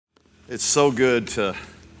It's so good to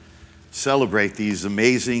celebrate these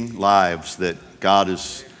amazing lives that God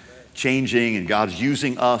is changing and God is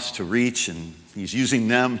using us to reach, and He's using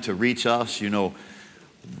them to reach us. You know,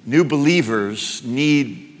 new believers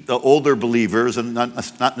need the older believers, and not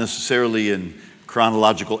necessarily in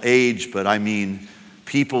chronological age, but I mean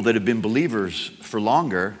people that have been believers for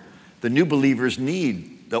longer. The new believers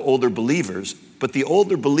need the older believers, but the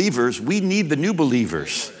older believers, we need the new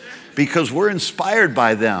believers because we're inspired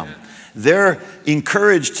by them. They're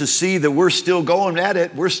encouraged to see that we're still going at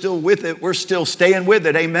it, we're still with it, we're still staying with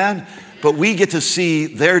it, amen? But we get to see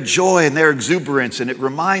their joy and their exuberance, and it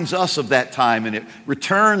reminds us of that time, and it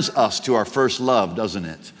returns us to our first love, doesn't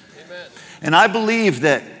it? Amen. And I believe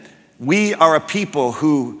that we are a people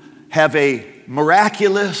who have a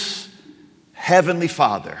miraculous Heavenly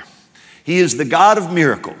Father. He is the God of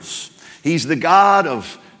miracles. He's the God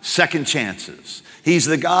of second chances. He's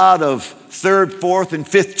the God of third, fourth, and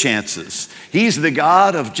fifth chances. He's the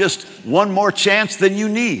God of just one more chance than you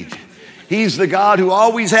need. He's the God who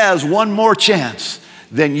always has one more chance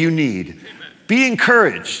than you need. Be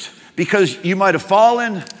encouraged, because you might have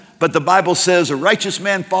fallen, but the Bible says a righteous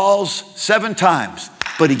man falls 7 times,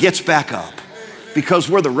 but he gets back up. Because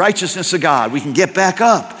we're the righteousness of God, we can get back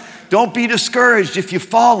up. Don't be discouraged if you've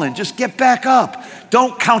fallen. Just get back up.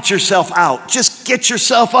 Don't count yourself out. Just get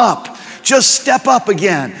yourself up. Just step up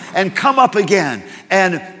again and come up again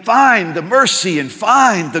and find the mercy and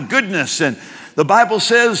find the goodness. And the Bible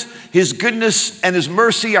says His goodness and His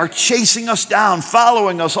mercy are chasing us down,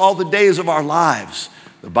 following us all the days of our lives.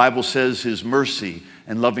 The Bible says His mercy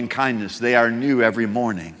and loving kindness, they are new every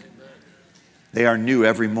morning. They are new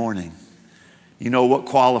every morning. You know what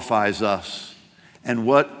qualifies us and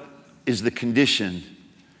what is the condition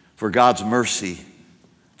for God's mercy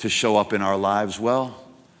to show up in our lives? Well,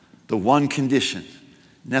 the one condition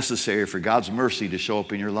necessary for God's mercy to show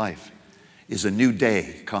up in your life is a new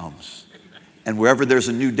day comes. And wherever there's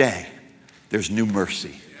a new day, there's new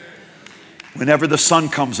mercy. Whenever the sun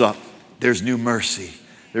comes up, there's new mercy.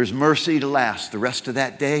 There's mercy to last the rest of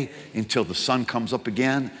that day until the sun comes up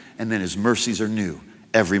again, and then His mercies are new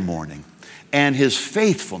every morning. And His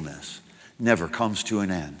faithfulness never comes to an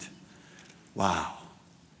end. Wow.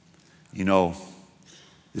 You know,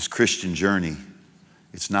 this Christian journey,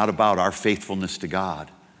 it's not about our faithfulness to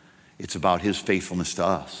God. It's about His faithfulness to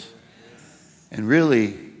us. And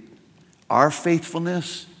really, our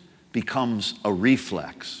faithfulness becomes a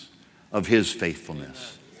reflex of His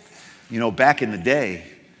faithfulness. You know, back in the day,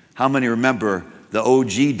 how many remember the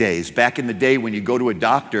OG days? Back in the day when you go to a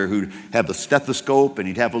doctor who'd have a stethoscope and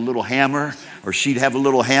he'd have a little hammer, or she'd have a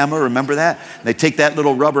little hammer, remember that? And they take that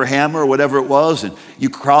little rubber hammer or whatever it was, and you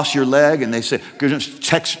cross your leg and they say,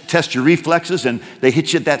 test your reflexes, and they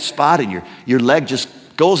hit you at that spot and your leg just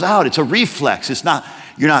goes out. It's a reflex. It's not,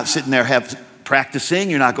 you're not sitting there practicing.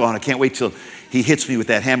 You're not going, I can't wait till he hits me with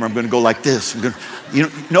that hammer. I'm going to go like this.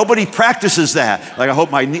 Nobody practices that. Like, I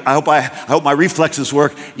hope my reflexes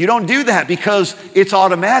work. You don't do that because it's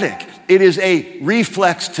automatic. It is a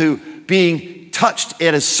reflex to being touched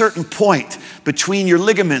at a certain point between your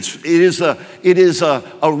ligaments. It is a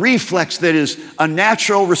reflex that is a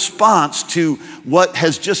natural response to what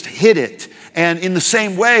has just hit it. And in the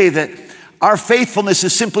same way that our faithfulness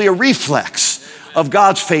is simply a reflex of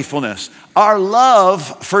God's faithfulness. Our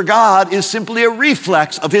love for God is simply a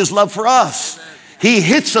reflex of His love for us. He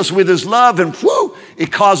hits us with His love, and whoo,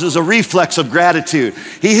 it causes a reflex of gratitude.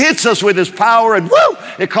 He hits us with His power, and whoo,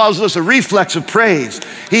 it causes us a reflex of praise.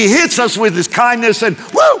 He hits us with His kindness, and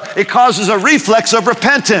whoo, it causes a reflex of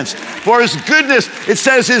repentance. For His goodness, it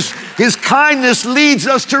says His kindness leads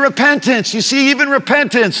us to repentance. You see, even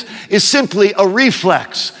repentance is simply a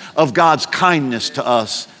reflex of God's kindness to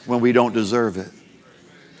us when we don't deserve it.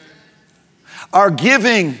 Our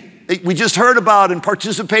giving, we just heard about and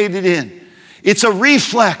participated in, it's a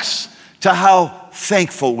reflex to how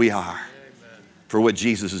thankful we are for what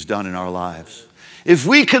Jesus has done in our lives. If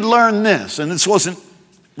we could learn this, and this wasn't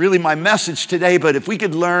really my message today, but if we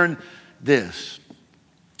could learn this,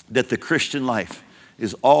 that the Christian life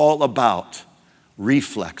is all about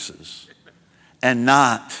reflexes and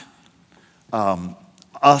not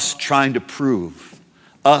us trying to prove,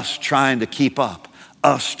 us trying to keep up,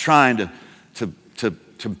 us trying to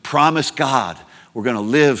promise God we're going to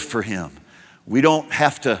live for Him. We don't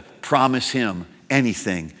have to promise Him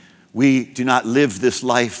anything. We do not live this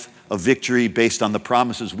life of victory based on the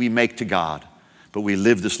promises we make to God, but we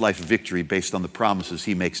live this life of victory based on the promises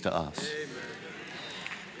He makes to us. Amen.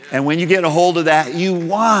 And when you get a hold of that, you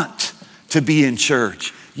want to be in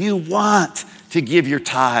church. You want to give your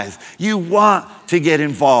tithe. You want to get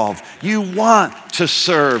involved. You want to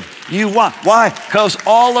serve. You want. Why? Because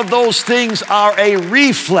all of those things are a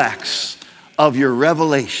reflex of your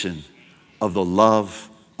revelation of the love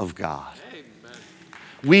of God. Amen.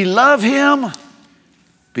 We love him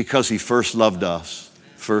because he first loved us.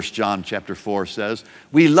 1 John chapter 4 says,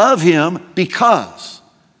 we love him because,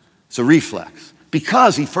 it's a reflex,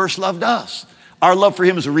 because he first loved us. Our love for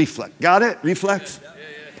him is a reflex. Got it? Reflex?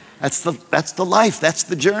 That's the life. That's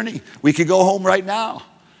the journey. We could go home right now.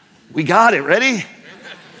 We got it. Ready?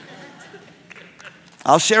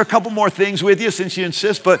 I'll share a couple more things with you since you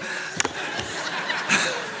insist, but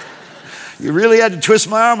you really had to twist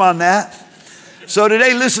my arm on that. So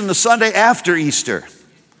today, listen, the Sunday after Easter,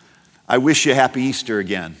 I wish you a happy Easter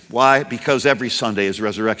again. Why? Because every Sunday is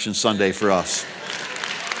Resurrection Sunday for us.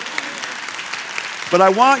 But I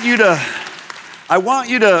want you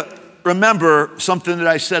to remember something that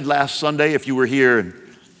I said last Sunday if you were here.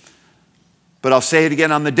 But I'll say it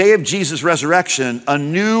again. On the day of Jesus' resurrection, a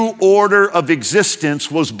new order of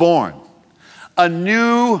existence was born. A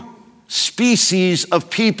new species of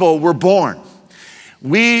people were born.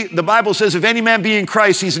 The Bible says, if any man be in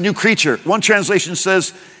Christ, he's a new creature. One translation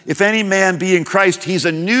says, if any man be in Christ, he's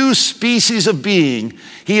a new species of being.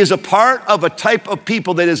 He is a part of a type of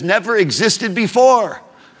people that has never existed before.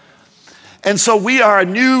 And so we are a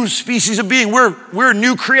new species of being. We're a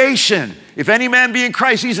new creation. If any man be in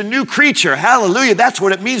Christ, he's a new creature. Hallelujah. That's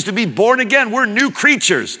what it means to be born again. We're new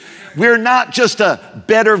creatures. We're not just a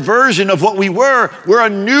better version of what we were. We're a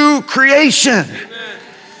new creation. Amen.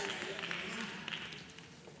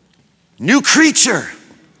 New creature.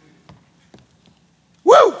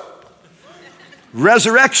 Woo!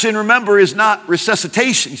 Resurrection, remember, is not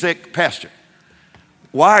resuscitation. You say, Pastor,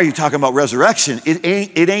 why are you talking about resurrection? It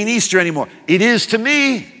ain't Easter anymore. It is to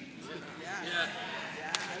me.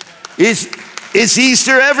 It's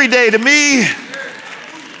Easter every day to me.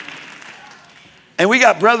 And we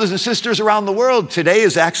got brothers and sisters around the world. Today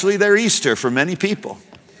is actually their Easter for many people.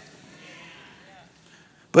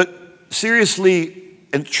 But seriously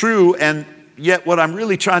and true, and yet what I'm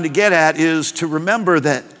really trying to get at is to remember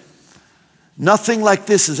that nothing like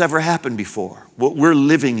this has ever happened before, what we're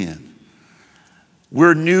living in.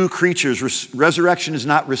 We're new creatures. Resurrection is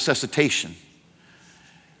not resuscitation,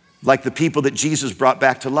 like the people that Jesus brought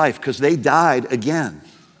back to life, because they died again.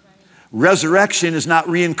 Resurrection is not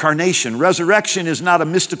reincarnation. Resurrection is not a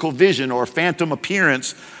mystical vision or a phantom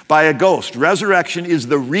appearance by a ghost. Resurrection is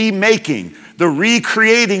the remaking, the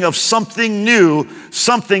recreating of something new,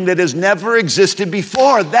 something that has never existed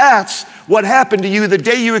before. That's what happened to you the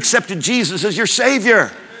day you accepted Jesus as your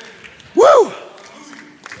Savior. Woo!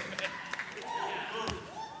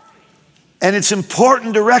 And it's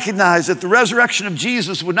important to recognize that the resurrection of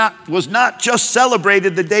Jesus was not just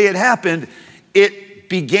celebrated the day it happened. It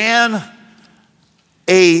began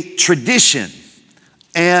a tradition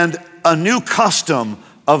and a new custom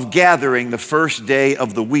of gathering the first day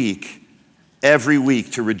of the week, every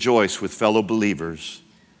week, to rejoice with fellow believers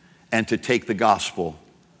and to take the gospel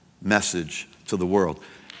message to the world.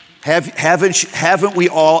 Haven't we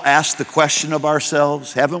all asked the question of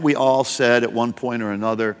ourselves? Haven't we all said at one point or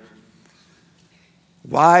another,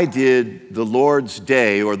 why did the Lord's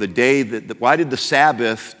Day, or the day why did the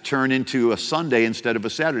Sabbath turn into a Sunday instead of a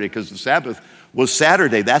Saturday? Because the Sabbath was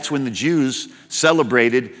Saturday. That's when the Jews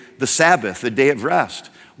celebrated the Sabbath, the day of rest.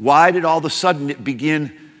 Why did all of a sudden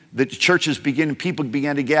the churches begin and people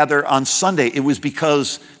began to gather on Sunday? It was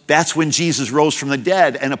because that's when Jesus rose from the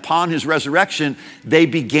dead, and upon his resurrection, they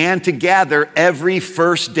began to gather every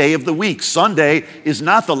first day of the week. Sunday is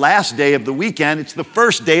not the last day of the weekend, it's the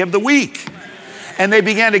first day of the week. And they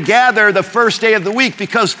began to gather the first day of the week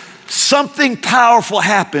because something powerful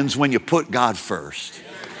happens when you put God first.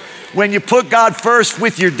 When you put God first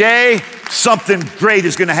with your day, something great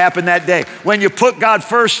is going to happen that day. When you put God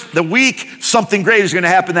first the week, something great is going to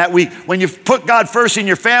happen that week. When you put God first in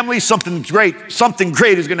your family, something great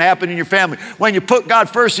is going to happen in your family. When you put God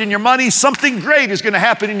first in your money, something great is going to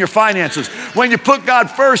happen in your finances. When you put God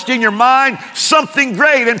first in your mind, something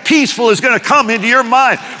great and peaceful is going to come into your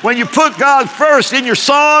mind. When you put God first in your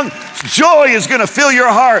song, joy is going to fill your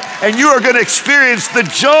heart, and you are going to experience the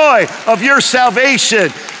joy of your salvation.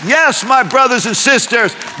 Yes, my brothers and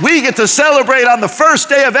sisters, we get to celebrate on the first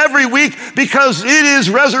day of every week because it is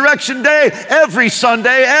Resurrection Day every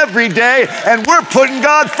Sunday, every day, and we're putting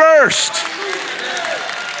God first.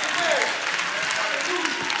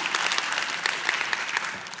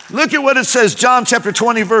 Look at what it says, John chapter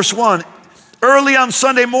 20, verse 1. Early on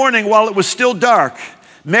Sunday morning, while it was still dark,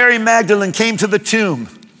 Mary Magdalene came to the tomb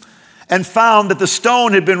and found that the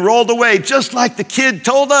stone had been rolled away, just like the kid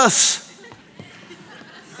told us.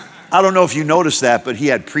 I don't know if you noticed that, but he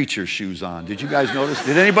had preacher shoes on. Did you guys notice?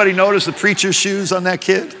 Did anybody notice the preacher shoes on that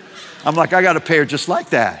kid? I'm like, I got a pair just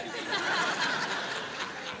like that.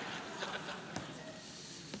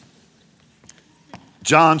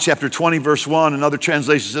 John chapter 20, verse 1, another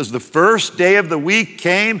translation says, the first day of the week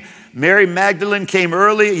came. Mary Magdalene came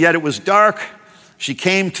early, yet it was dark. She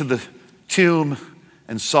came to the tomb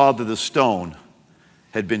and saw that the stone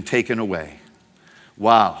had been taken away.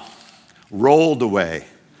 Wow. Rolled away.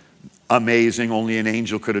 Amazing. Only an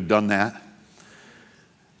angel could have done that.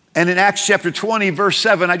 And in Acts chapter 20, verse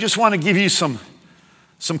 7, I just want to give you some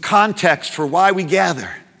context for why we gather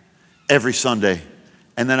every Sunday.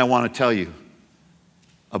 And then I want to tell you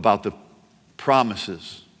about the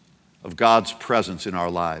promises of God's presence in our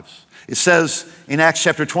lives. It says in Acts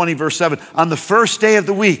chapter 20, verse 7, on the first day of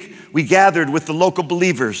the week, we gathered with the local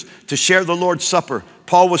believers to share the Lord's Supper.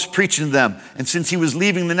 Paul was preaching to them, and since he was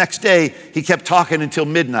leaving the next day, he kept talking until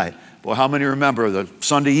midnight. Boy, how many remember the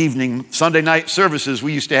Sunday night services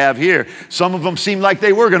we used to have here? Some of them seemed like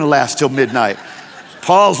they were going to last till midnight.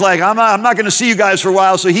 Paul's like, I'm not going to see you guys for a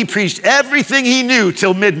while, so he preached everything he knew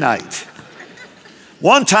till midnight.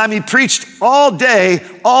 One time he preached all day,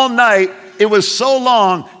 all night. It was so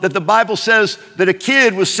long that the Bible says that a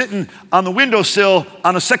kid was sitting on the windowsill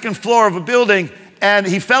on the second floor of a building, and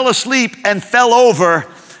he fell asleep and fell over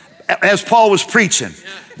as Paul was preaching.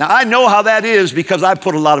 Now, I know how that is because I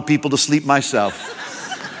put a lot of people to sleep myself.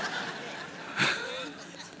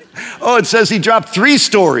 Oh, it says he dropped 3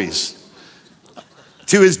 stories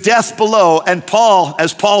to his death below, and Paul,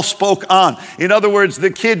 as Paul spoke on. In other words, the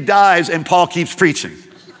kid dies and Paul keeps preaching.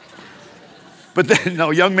 But then,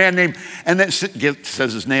 no, young man named, and then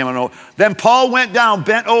says his name, I don't know. Then Paul went down,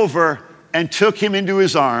 bent over, and took him into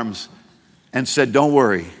his arms and said, don't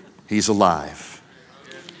worry, he's alive.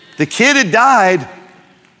 The kid had died,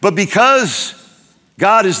 but because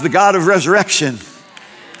God is the God of resurrection,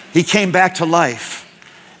 he came back to life.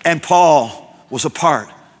 And Paul was a part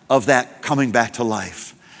of that coming back to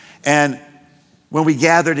life. And when we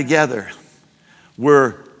gather together,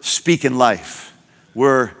 we're speaking life.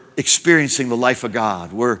 We're experiencing the life of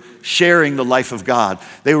God. We're sharing the life of God.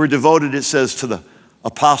 They were devoted, it says, to the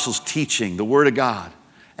apostles' teaching, the word of God,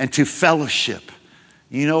 and to fellowship.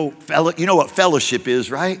 You know what fellowship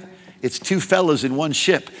is, right? It's 2 fellas in one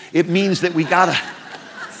ship. It means that we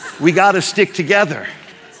gotta stick together.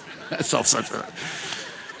 That's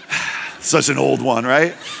such an old one,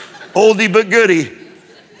 right? Oldie but goodie.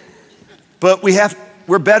 But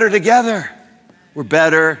we're better together. We're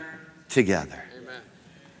better together. Amen.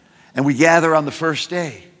 And we gather on the first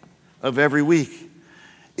day of every week.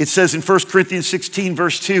 It says in 1 Corinthians 16,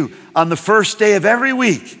 verse 2, on the first day of every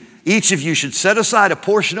week, each of you should set aside a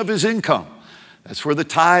portion of his income. That's where the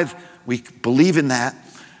tithe, we believe in that.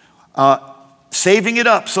 Saving it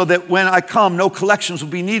up so that when I come, no collections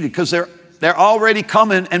will be needed, because they're already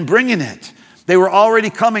coming and bringing it. They were already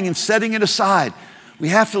coming and setting it aside. We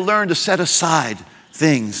have to learn to set aside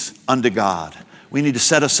things unto God. We need to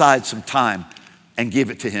set aside some time and give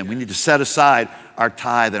it to him. We need to set aside our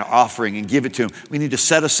tithe and our offering and give it to him. We need to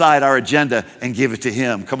set aside our agenda and give it to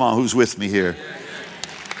him. Come on, who's with me here?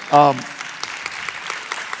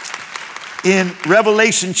 In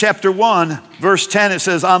Revelation chapter 1, verse 10, it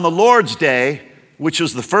says, on the Lord's day, which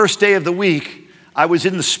was the first day of the week, I was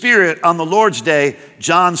in the Spirit on the Lord's day,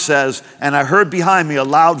 John says, and I heard behind me a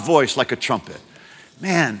loud voice like a trumpet.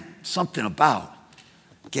 Man, something about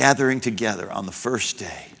gathering together on the first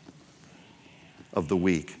day of the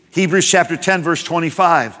week. Hebrews chapter 10, verse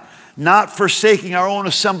 25, not forsaking our own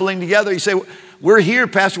assembling together. You say, we're here,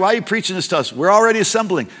 Pastor, why are you preaching this to us? We're already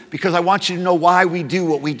assembling because I want you to know why we do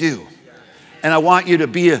what we do. And I want you to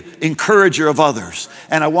be an encourager of others.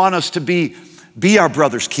 And I want us to be our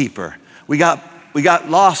brother's keeper. We got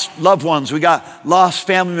lost loved ones. We got lost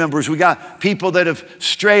family members. We got people that have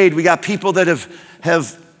strayed. We got people that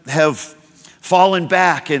have fallen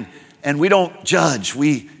back, and we don't judge.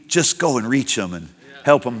 We just go and reach them and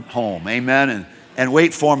help them home. Amen. And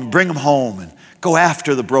wait for them, bring them home, and go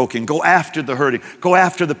after the broken, go after the hurting, go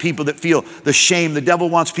after the people that feel the shame. The devil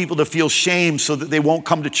wants people to feel shame so that they won't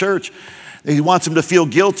come to church. He wants them to feel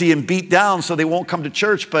guilty and beat down so they won't come to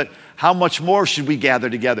church. But how much more should we gather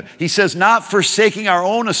together? He says, not forsaking our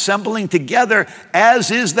own assembling together, as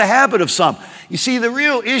is the habit of some. You see, the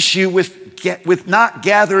real issue with not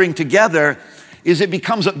gathering together is it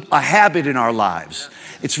becomes a habit in our lives.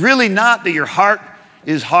 It's really not that your heart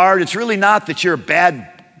is hard. It's really not that you're a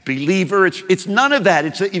bad believer. It's none of that.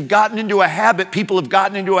 It's that you've gotten into a habit. People have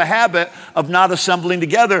gotten into a habit of not assembling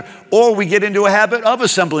together, or we get into a habit of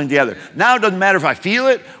assembling together. Now it doesn't matter if I feel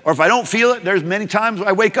it or if I don't feel it. There's many times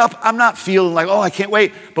I wake up, I'm not feeling like, oh, I can't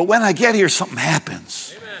wait. But when I get here, something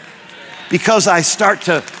happens. Amen. Because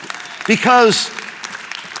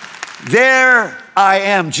there I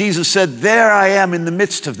am. Jesus said, there I am in the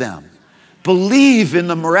midst of them. Believe in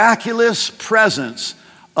the miraculous presence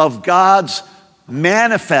of God's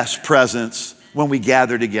manifest presence when we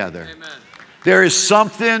gather together. Amen. There is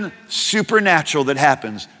something supernatural that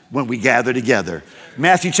happens when we gather together.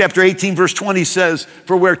 Matthew chapter 18 verse 20 says,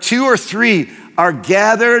 for where 2 or 3 are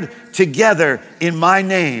gathered together in my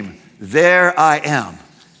name, there I am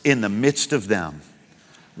in the midst of them.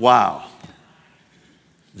 Wow.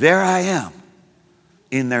 There I am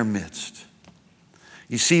in their midst.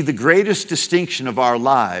 You see, the greatest distinction of our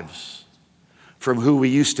lives from who we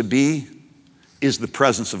used to be is the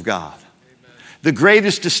presence of God. Amen. The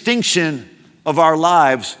greatest distinction of our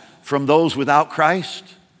lives from those without Christ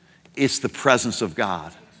is the presence of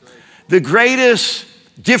God. Right. The greatest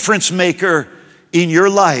difference maker in your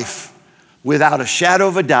life, without a shadow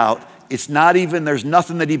of a doubt, there's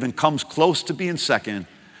nothing that even comes close to being second.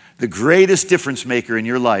 The greatest difference maker in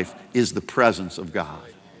your life is the presence of God.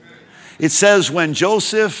 It says when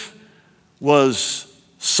Joseph was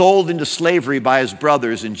sold into slavery by his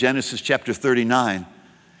brothers in Genesis chapter 39,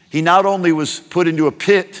 he not only was put into a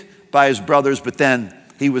pit by his brothers, but then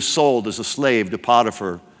he was sold as a slave to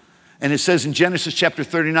Potiphar. And it says in Genesis chapter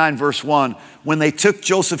 39, verse 1, when they took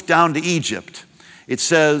Joseph down to Egypt, it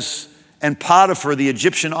says, and Potiphar, the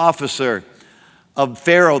Egyptian officer of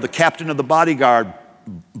Pharaoh, the captain of the bodyguard,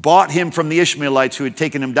 bought him from the Ishmaelites who had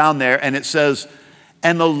taken him down there. And it says,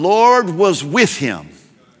 and the Lord was with him.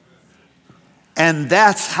 And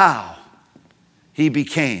that's how he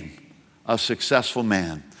became a successful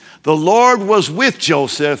man. The Lord was with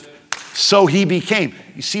Joseph, so he became.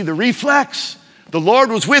 You see the reflex? The Lord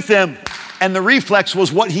was with him, and the reflex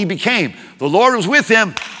was what he became. The Lord was with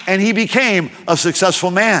him, and he became a successful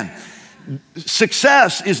man.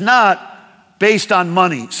 Success is not based on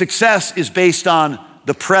money. Success is based on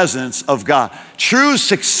the presence of God. True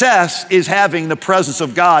success is having the presence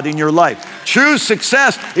of God in your life. True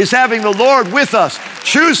success is having the Lord with us.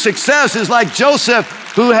 True success is like Joseph,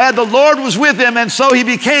 who had the Lord was with him, and so he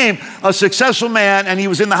became a successful man, and he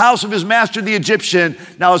was in the house of his master, the Egyptian.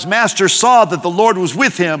 Now his master saw that the Lord was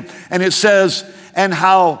with him, and it says, and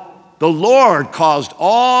how the Lord caused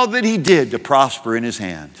all that he did to prosper in his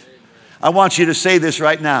hand. I want you to say this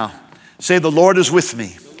right now. Say, the Lord is with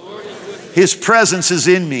me. His presence is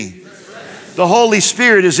in me. The Holy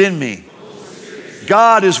Spirit is in me.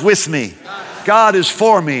 God is with me. God is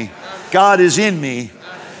for me. God is in me.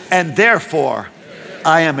 And therefore,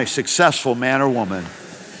 I am a successful man or woman.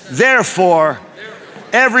 Therefore,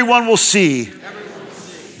 everyone will see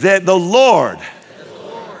that the Lord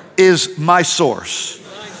is my source.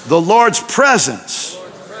 The Lord's presence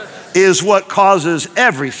is what causes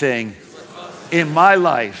everything in my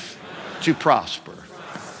life to prosper.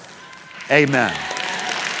 Amen.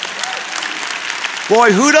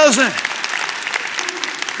 Boy, who doesn't?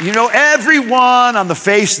 You know, everyone on the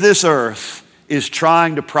face of this earth is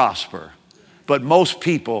trying to prosper, but most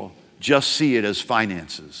people just see it as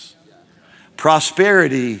finances.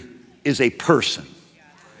 Prosperity is a person.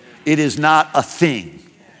 It is not a thing.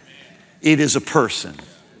 It is a person.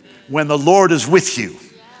 When the Lord is with you,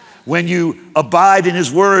 when you abide in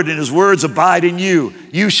his word and his words abide in you,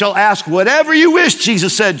 you shall ask whatever you wish,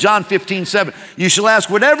 Jesus said, John 15:7. You shall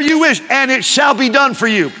ask whatever you wish, and it shall be done for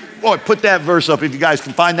you. Boy, put that verse up if you guys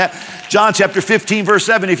can find that. John chapter 15, verse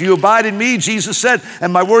 7. If you abide in me, Jesus said,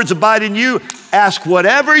 and my words abide in you, ask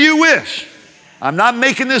whatever you wish. I'm not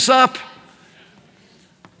making this up.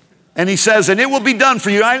 And he says, and it will be done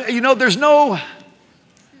for you.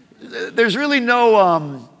 There's really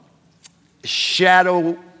no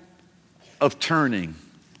shadow of turning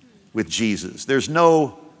with Jesus. There's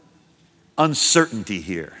no uncertainty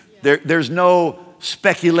here. There's no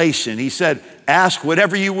speculation. He said, ask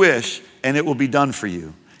whatever you wish and it will be done for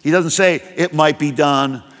you. He doesn't say it might be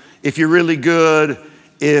done if you're really good,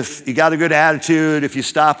 if you got a good attitude, if you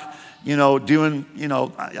stop, doing,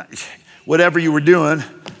 whatever you were doing.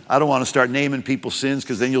 I don't want to start naming people's sins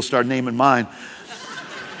because then you'll start naming mine.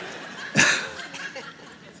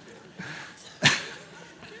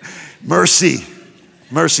 Mercy,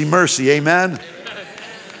 mercy, mercy, amen?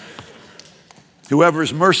 Whoever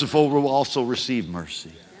is merciful will also receive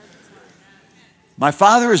mercy. My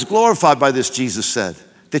Father is glorified by this, Jesus said,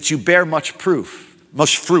 that you bear much fruit,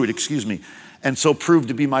 and so prove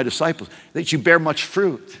to be my disciples, that you bear much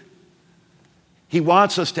fruit. He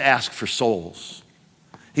wants us to ask for souls.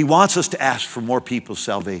 He wants us to ask for more people's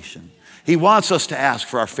salvation. He wants us to ask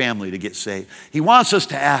for our family to get saved. He wants us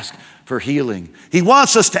to ask for healing. He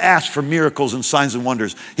wants us to ask for miracles and signs and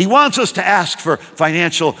wonders. He wants us to ask for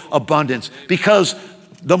financial abundance, because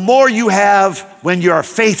the more you have when you are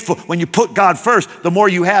faithful, when you put God first, the more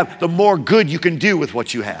you have, the more good you can do with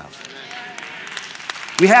what you have.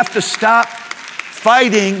 We have to stop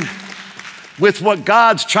fighting with what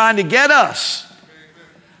God's trying to get us.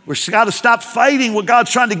 We've got to stop fighting what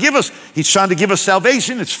God's trying to give us. He's trying to give us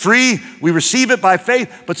salvation. It's free. We receive it by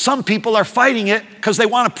faith. But some people are fighting it because they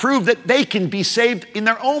want to prove that they can be saved in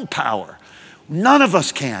their own power. None of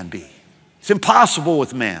us can be. It's impossible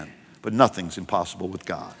with man, but nothing's impossible with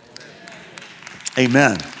God.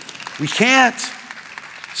 Amen. We can't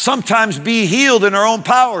sometimes be healed in our own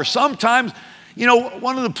power. Sometimes, you know,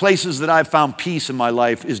 one of the places that I've found peace in my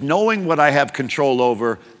life is knowing what I have control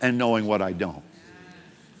over and knowing what I don't.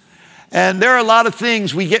 And there are a lot of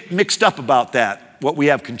things we get mixed up about that, what we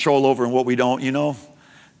have control over and what we don't, you know.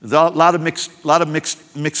 There's a lot of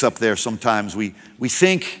mix up there sometimes. We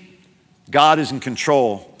think God is in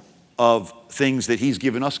control of things that he's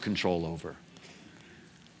given us control over.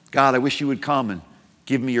 God, I wish you would come and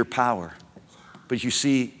give me your power. But you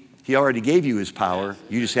see, he already gave you his power.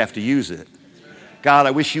 You just have to use it. God,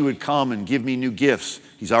 I wish you would come and give me new gifts.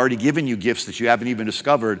 He's already given you gifts that you haven't even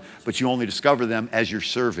discovered, but you only discover them as you're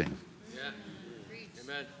serving.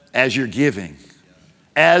 As you're giving.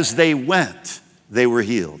 As they went, they were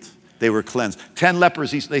healed. They were cleansed. 10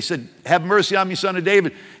 lepers, they said, have mercy on me, son of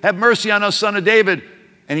David. Have mercy on us, son of David.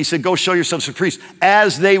 And he said, go show yourselves to priests.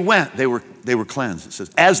 As they went, they were cleansed. It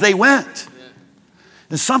says, as they went.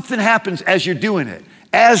 And something happens as you're doing it.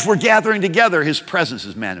 As we're gathering together, his presence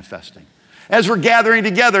is manifesting. As we're gathering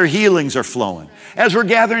together, healings are flowing. As we're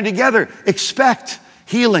gathering together, expect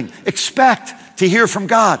healing. Expect to hear from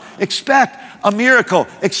God. Expect a miracle.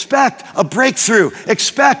 Expect a breakthrough.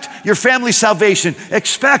 Expect your family salvation.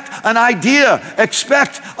 Expect an idea.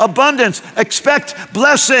 Expect abundance. Expect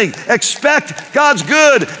blessing. Expect God's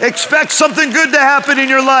good. Expect something good to happen in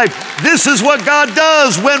your life. This is what God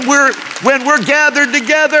does when we're gathered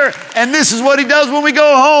together, and this is what he does when we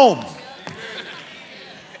go home.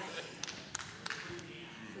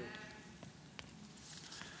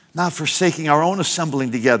 Not forsaking our own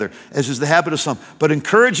assembling together, as is the habit of some, but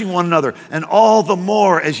encouraging one another, and all the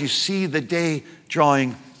more as you see the day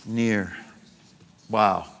drawing near.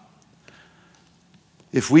 Wow.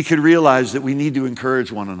 If we could realize that we need to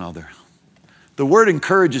encourage one another. The word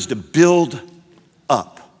encourage is to build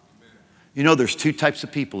up. You know, there's two types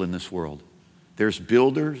of people in this world. There's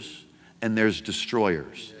builders and there's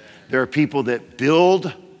destroyers. There are people that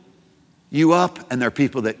build you up, and there are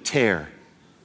people that tear